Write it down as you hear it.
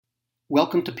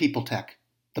Welcome to People Tech,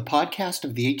 the podcast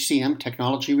of the HCM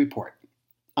Technology Report.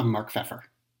 I'm Mark Pfeffer.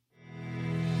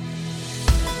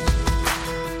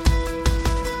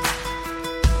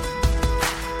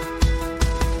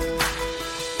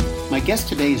 My guest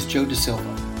today is Joe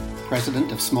DeSilva,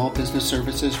 President of Small Business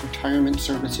Services, Retirement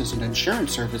Services, and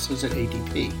Insurance Services at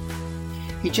ADP.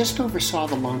 He just oversaw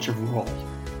the launch of Roll,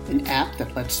 an app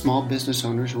that lets small business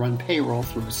owners run payroll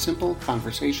through a simple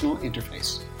conversational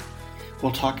interface.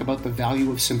 We'll talk about the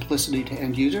value of simplicity to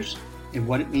end users and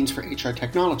what it means for HR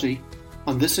technology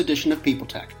on this edition of People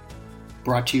Tech,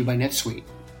 brought to you by NetSuite.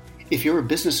 If you're a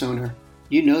business owner,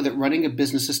 you know that running a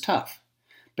business is tough,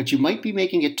 but you might be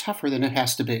making it tougher than it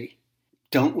has to be.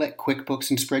 Don't let QuickBooks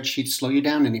and spreadsheets slow you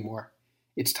down anymore.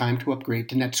 It's time to upgrade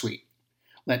to NetSuite.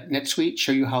 Let NetSuite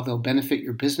show you how they'll benefit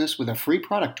your business with a free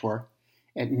product tour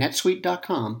at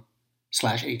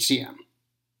netsuite.com/HCM.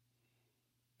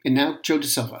 And now, Joe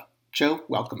DeSilva. Joe,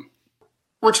 welcome.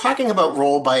 We're talking about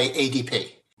Roll by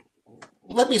ADP.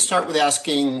 Let me start with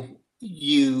asking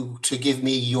you to give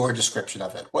me your description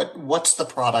of it. What's the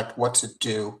product? What's it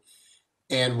do?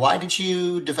 And why did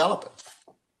you develop it?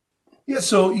 Yeah,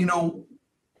 so,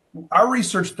 our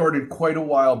research started quite a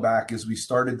while back as we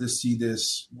started to see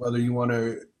this, whether you want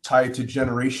to tie it to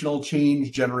generational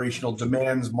change, generational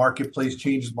demands, marketplace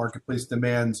changes, marketplace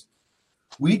demands.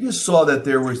 We just saw that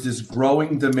there was this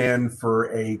growing demand for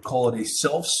call it a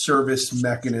self-service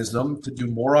mechanism to do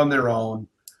more on their own,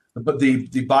 but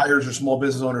the buyers or small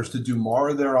business owners to do more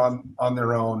on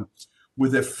their own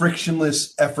with a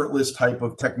frictionless, effortless type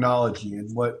of technology.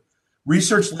 And what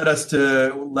research led us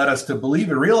to believe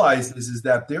and realize is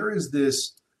that there is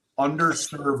this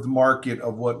underserved market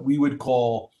of what we would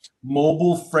call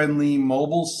mobile-friendly,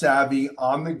 mobile-savvy,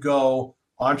 on-the-go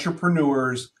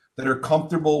entrepreneurs that are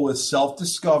comfortable with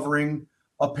self-discovering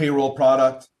a payroll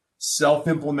product,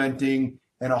 self-implementing,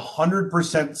 and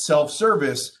 100%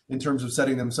 self-service in terms of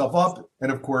setting themselves up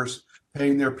and, of course,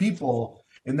 paying their people.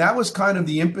 And that was kind of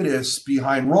the impetus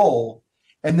behind Roll.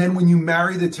 And then when you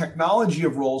marry the technology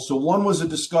of Roll, so one was a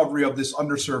discovery of this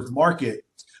underserved market.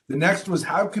 The next was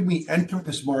how could we enter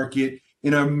this market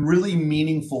in a really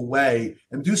meaningful way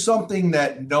and do something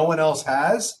that no one else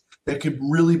has that could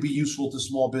really be useful to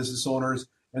small business owners.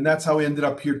 And that's how we ended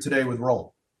up here today with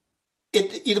Roll.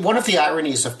 One of the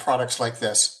ironies of products like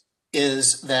this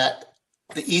is that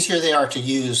the easier they are to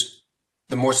use,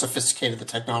 the more sophisticated the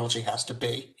technology has to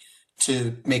be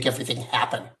to make everything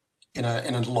happen in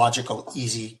a logical,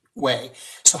 easy way.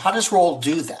 So how does Roll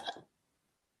do that?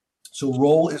 So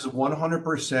Roll is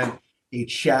 100% a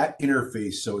chat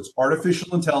interface. So it's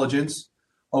artificial intelligence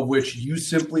of which you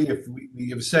simply, if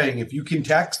you can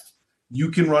text,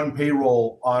 you can run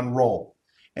payroll on Roll.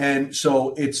 And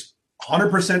so it's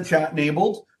 100% chat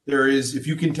enabled. If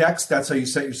you can text, that's how you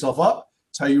set yourself up.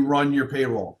 It's how you run your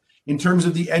payroll. In terms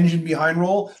of the engine behind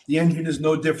Roll, the engine is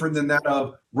no different than that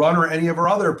of Run or any of our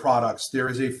other products. There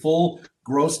is a full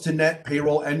gross to net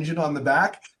payroll engine on the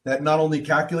back that not only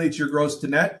calculates your gross to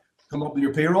net, come up with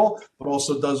your payroll, but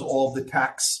also does all of the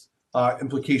tax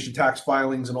implication, tax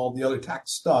filings, and all the other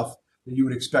tax stuff that you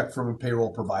would expect from a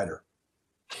payroll provider.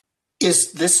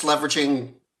 Is this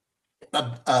leveraging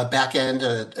a back end,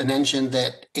 an engine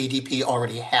that ADP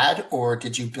already had, or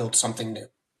did you build something new?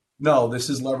 No, this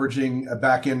is leveraging a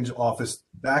back office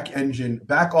engine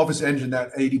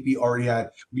that ADP already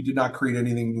had. We did not create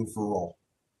anything new for Roll.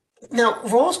 Now,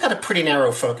 Roll's got a pretty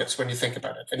narrow focus when you think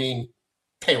about it. I mean,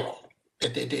 payroll.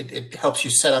 It helps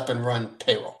you set up and run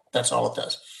payroll. That's all it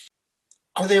does.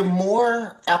 Are there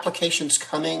more applications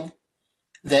coming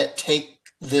that take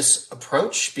this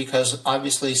approach? Because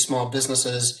obviously small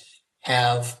businesses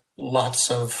have lots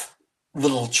of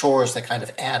little chores that kind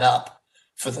of add up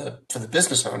for the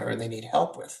business owner and they need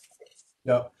help with.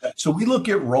 Yeah. So we look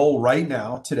at Roll right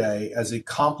now today as a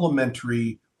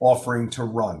complementary offering to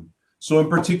Run. So in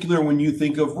particular, when you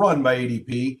think of Run by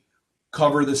ADP,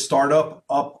 cover the startup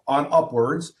up on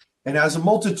upwards and has a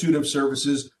multitude of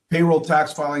services, payroll,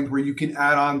 tax filings, where you can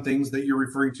add on things that you're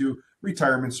referring to,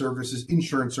 retirement services,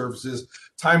 insurance services,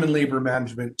 time and labor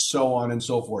management, so on and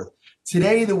so forth.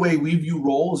 Today, the way we view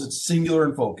Roll is it's singular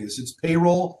in focus. It's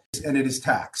payroll and it is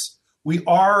tax. We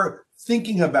are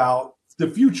thinking about the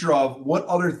future of what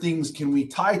other things can we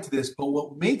tie to this, but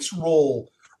what makes Roll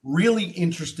really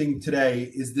interesting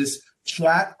today is this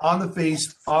chat on the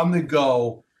face, on the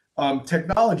go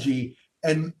technology.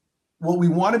 And what we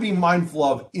want to be mindful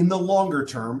of in the longer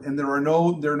term, and there are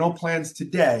no plans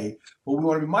today, but we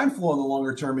want to be mindful in the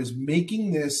longer term is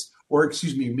maintaining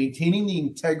the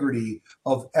integrity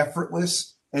of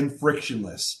effortless and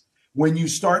frictionless. When you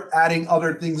start adding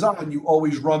other things on, you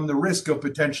always run the risk of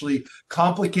potentially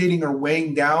complicating or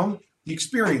weighing down the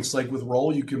experience. Like with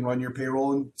Roll, you can run your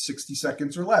payroll in 60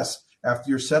 seconds or less after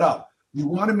you're set up. We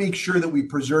want to make sure that we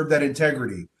preserve that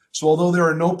integrity. So although there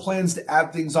are no plans to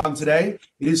add things on today,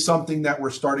 it is something that we're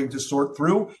starting to sort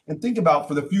through and think about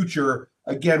for the future,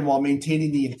 again, while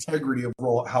maintaining the integrity of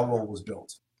Roll, how Roll was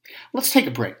built. Let's take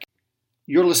a break.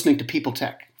 You're listening to People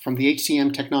Tech from the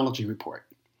HCM Technology Report.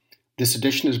 This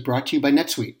edition is brought to you by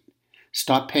NetSuite.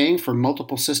 Stop paying for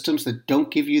multiple systems that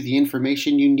don't give you the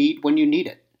information you need when you need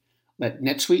it. Let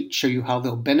NetSuite show you how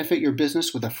they'll benefit your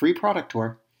business with a free product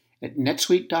tour at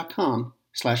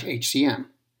netsuite.com/HCM.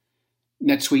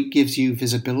 NetSuite gives you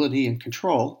visibility and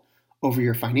control over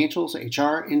your financials,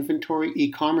 HR, inventory,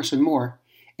 e-commerce, and more.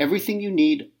 Everything you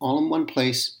need all in one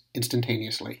place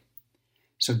instantaneously.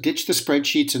 So ditch the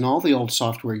spreadsheets and all the old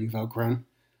software you've outgrown.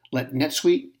 Let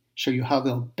NetSuite show you how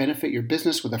they'll benefit your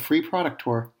business with a free product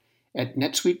tour at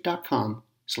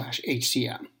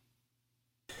netsuite.com/HCM.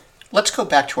 Let's go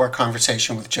back to our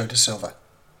conversation with Joe DeSilva.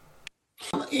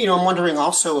 I'm wondering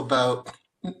also about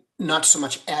not so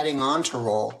much adding on to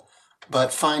Roll,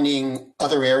 but finding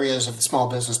other areas of the small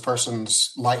business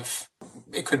person's life.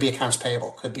 It could be accounts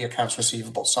payable, could be accounts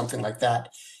receivable, something like that,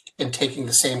 and taking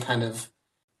the same kind of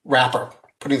wrapper,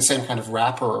 putting the same kind of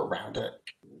wrapper around it.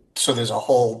 So there's a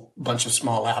whole bunch of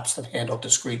small apps that handle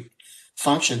discrete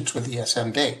functions with the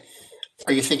SMB.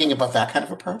 Are you thinking about that kind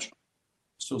of approach?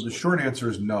 So the short answer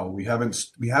is no. We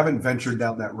haven't ventured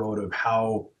down that road of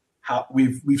how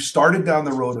we've started down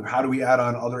the road of how do we add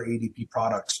on other ADP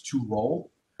products to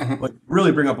Roll. But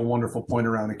really bring up a wonderful point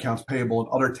around accounts payable and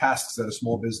other tasks that a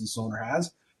small business owner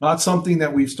has. Not something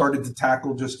that we've started to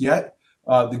tackle just yet.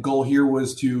 The goal here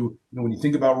was to, when you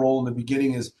think about Roll in the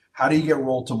beginning, is how do you get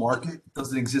Roll to market? It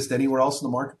doesn't exist anywhere else in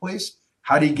the marketplace.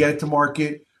 How do you get it to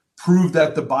market? Prove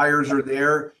that the buyers are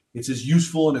there. It's as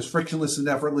useful and as frictionless and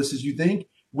effortless as you think,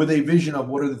 with a vision of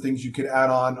what are the things you could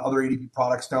add on other ADP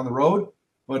products down the road.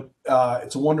 But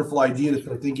it's a wonderful idea to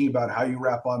start thinking about how you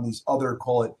wrap on these other,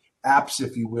 call it apps,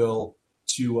 if you will,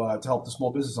 to help the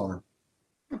small business owner.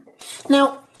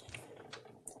 Now,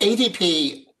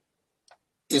 ADP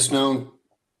is known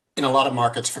in a lot of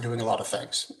markets for doing a lot of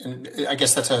things, and I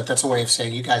guess that's a way of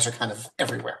saying you guys are kind of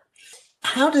everywhere.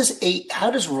 How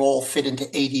does Roll fit into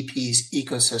ADP's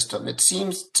ecosystem? It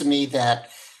seems to me that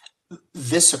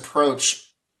this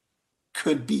approach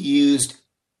could be used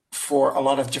for a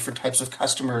lot of different types of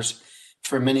customers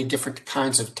for many different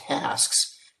kinds of tasks.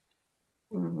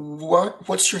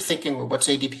 What's your thinking, or what's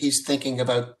ADP's thinking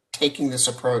about taking this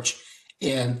approach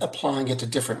and applying it to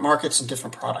different markets and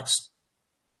different products?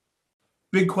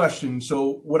 Big question.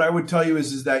 So what I would tell you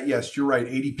is that, yes, you're right.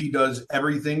 ADP does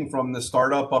everything from the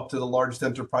startup up to the largest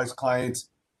enterprise clients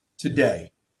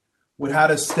today. What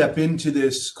had us step into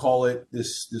this, call it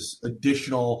this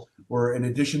additional, or in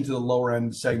addition to the lower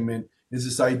end segment, is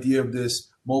this idea of this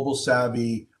mobile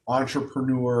savvy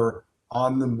entrepreneur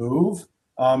on the move.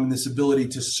 This ability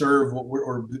to serve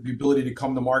or the ability to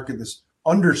come to market, this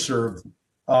underserved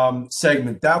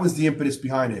segment. That was the impetus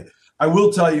behind it. I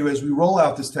will tell you, as we roll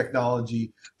out this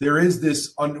technology, there is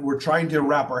this, we're trying to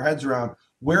wrap our heads around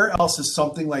where else is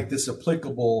something like this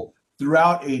applicable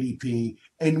throughout ADP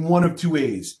in one of two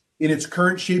ways: in its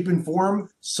current shape and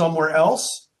form somewhere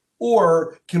else,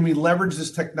 or can we leverage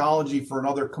this technology for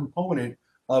another component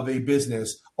of a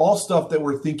business? All stuff that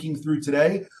we're thinking through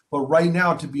today. But right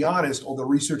now, to be honest, all the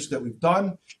research that we've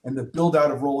done and the build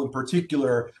out of Roll in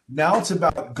particular, now it's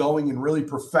about going and really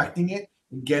perfecting it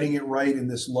and getting it right in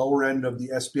this lower end of the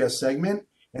SBS segment.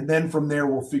 And then from there,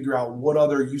 we'll figure out what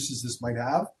other uses this might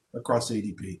have across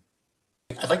ADP.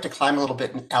 I'd like to climb a little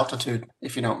bit in altitude,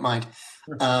 if you don't mind.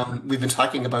 We've been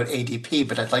talking about ADP,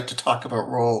 but I'd like to talk about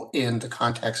Roll in the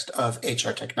context of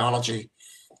HR technology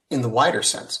in the wider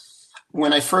sense.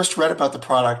 When I first read about the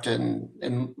product and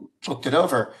looked it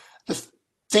over, the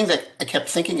thing that I kept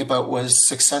thinking about was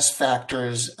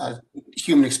SuccessFactors'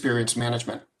 human experience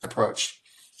management approach,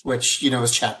 which,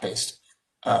 is chat-based,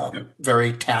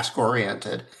 very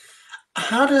task-oriented.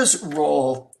 How does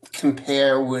Roll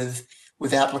compare with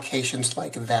applications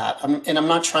like that? I'm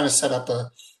not trying to set up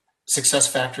a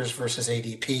SuccessFactors versus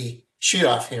ADP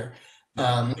shoot-off here,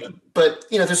 but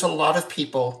there's a lot of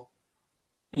people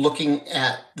looking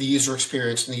at the user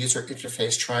experience and the user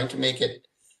interface, trying to make it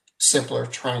simpler,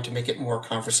 trying to make it more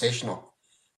conversational.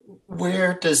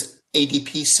 Where does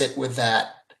ADP sit with that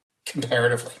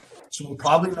comparatively? So we're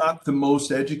probably not the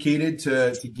most educated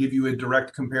to give you a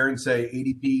direct compare and say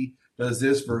ADP does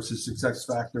this versus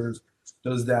SuccessFactors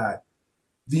does that.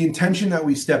 The intention that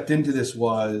we stepped into this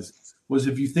was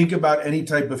if you think about any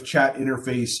type of chat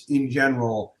interface in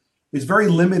general, is very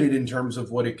limited in terms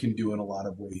of what it can do in a lot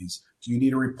of ways. Do you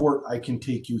need a report? I can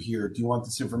take you here. Do you want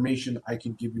this information? I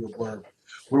can give you a blurb.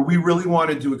 Where we really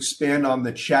wanted to expand on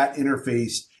the chat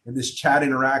interface and this chat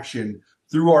interaction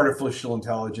through artificial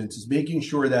intelligence is making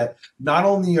sure that not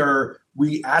only are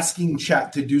we asking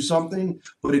chat to do something,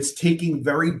 but it's taking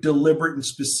very deliberate and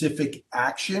specific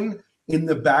action in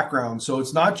the background. So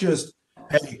it's not just,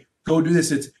 hey, go do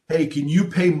this. It's, hey, can you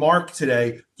pay Mark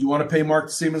today? Do you want to pay Mark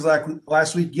the same as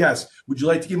last week? Yes. Would you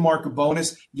like to give Mark a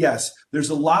bonus? Yes. There's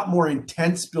a lot more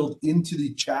intents built into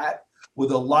the chat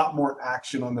with a lot more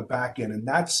action on the back end. And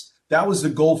that was the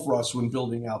goal for us when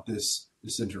building out this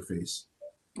interface.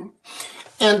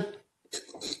 And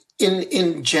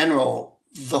in general,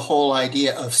 the whole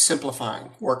idea of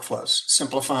simplifying workflows,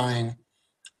 simplifying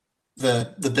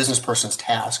the business person's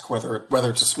task, whether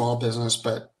it's a small business,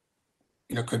 but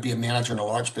could be a manager in a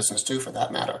large business too, for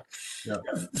that matter. Yeah.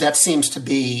 That seems to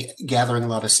be gathering a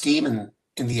lot of steam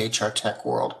in the HR tech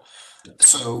world. Yeah.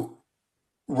 So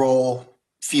role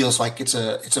feels like it's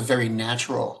a very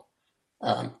natural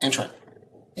entrant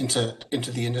into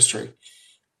the industry.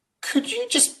 Could you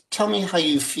just tell me how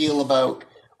you feel about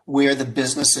where the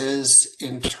business is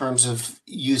in terms of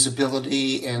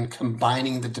usability and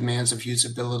combining the demands of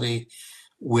usability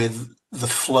with the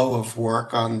flow of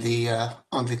work on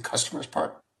the customer's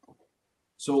part?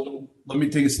 So let me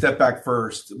take a step back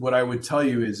first. What I would tell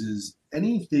you is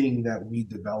anything that we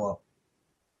develop,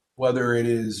 whether it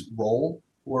is role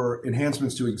or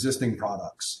enhancements to existing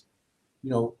products,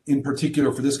 in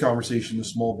particular for this conversation, the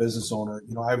small business owner,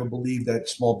 I have a belief that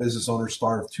small business owners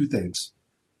start with two things: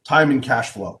 time and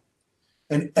cash flow.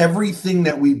 And everything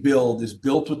that we build is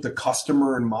built with the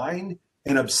customer in mind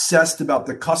and obsessed about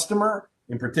the customer,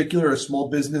 in particular, a small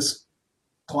business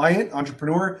client,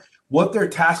 entrepreneur, what their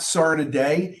tasks are in a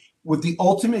day, with the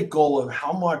ultimate goal of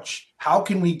how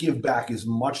can we give back as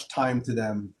much time to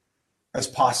them as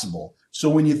possible. So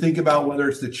when you think about whether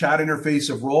it's the chat interface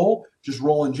of role, just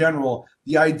role in general,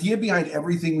 the idea behind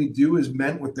everything we do is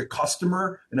meant with the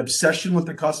customer, an obsession with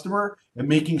the customer, and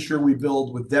making sure we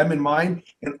build with them in mind,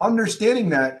 and understanding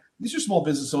that these are small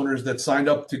business owners that signed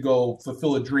up to go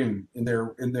fulfill a dream in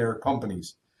their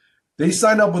companies. They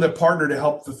signed up with a partner to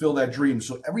help fulfill that dream.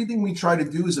 So everything we try to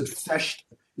do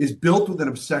is built with an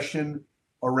obsession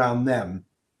around them.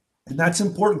 And that's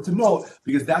important to note,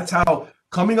 because that's how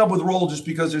coming up with role just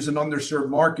because there's an underserved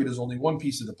market is only one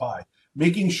piece of the pie.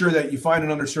 Making sure that you find an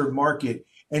underserved market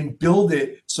and build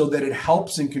it so that it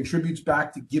helps and contributes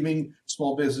back to giving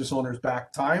small business owners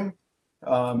back time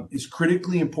is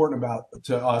critically important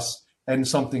to us, and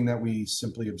something that we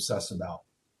simply obsess about.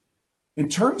 In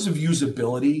terms of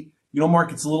usability,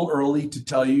 Mark, it's a little early to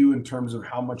tell you in terms of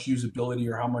how much usability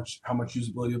or how much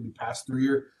usability will be passed through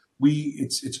here.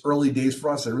 It's early days for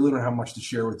us. I really don't have much to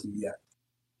share with you yet.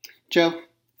 Joe,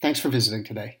 thanks for visiting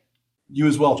today. You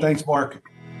as well. Thanks, Mark.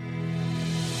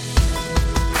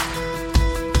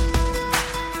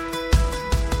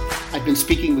 I've been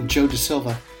speaking with Joe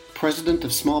DeSilva, President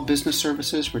of Small Business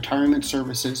Services, Retirement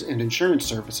Services, and Insurance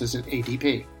Services at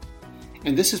ADP.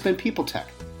 And this has been People Tech,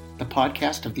 the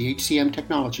podcast of the HCM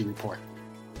Technology Report.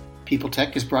 People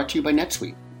Tech is brought to you by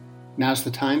NetSuite. Now's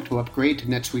the time to upgrade to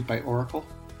NetSuite by Oracle,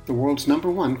 the world's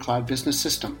 #1 cloud business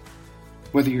system.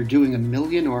 Whether you're doing $1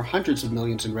 million or hundreds of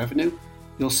millions in revenue,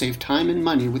 you'll save time and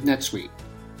money with NetSuite.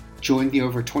 Join the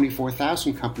over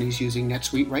 24,000 companies using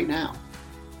NetSuite right now.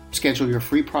 Schedule your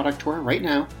free product tour right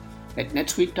now at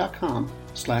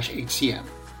netsuite.com/HCM.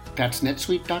 That's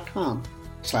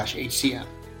netsuite.com/HCM.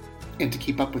 And to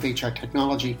keep up with HR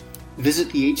technology,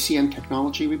 visit the HCM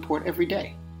Technology Report every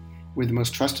day. We're the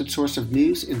most trusted source of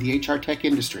news in the HR tech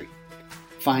industry.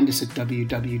 Find us at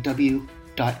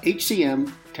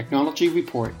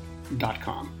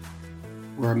www.hcmtechnologyreport.com.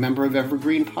 We're a member of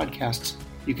Evergreen Podcasts.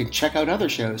 You can check out other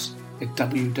shows at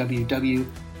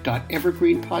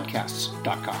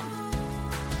www.evergreenpodcasts.com.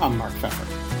 I'm Mark Pfeffer.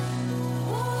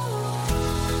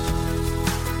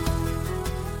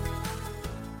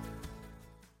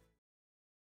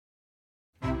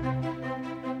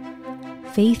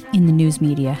 Faith in the news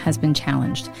media has been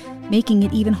challenged, making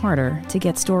it even harder to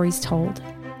get stories told.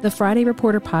 The Friday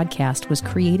Reporter podcast was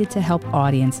created to help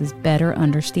audiences better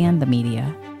understand the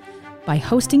media by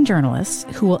hosting journalists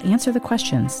who will answer the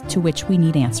questions to which we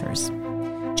need answers.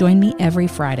 Join me every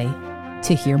Friday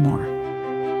to hear more.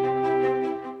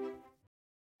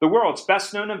 The world's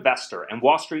best-known investor and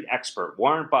Wall Street expert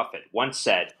Warren Buffett once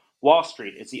said, "Wall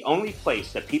Street is the only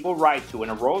place that people ride to in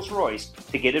a Rolls-Royce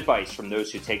to get advice from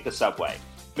those who take the subway."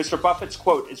 Mr. Buffett's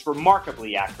quote is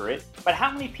remarkably accurate, but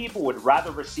how many people would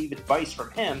rather receive advice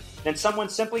from him than someone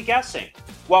simply guessing?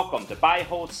 Welcome to Buy,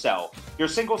 Hold, Sell, your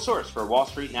single source for Wall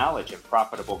Street knowledge and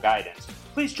profitable guidance.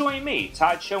 Please join me,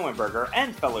 Todd Schoenberger,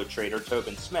 and fellow trader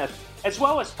Tobin Smith, as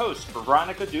well as host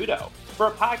Veronica Dudo, for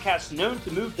a podcast known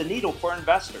to move the needle for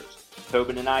investors.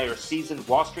 Tobin and I are seasoned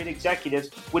Wall Street executives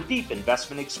with deep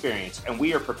investment experience, and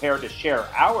we are prepared to share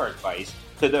our advice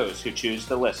to those who choose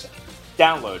to listen.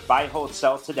 Download Buy, Hold,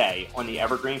 Sell today on the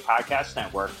Evergreen Podcast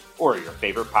Network or your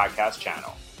favorite podcast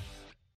channel.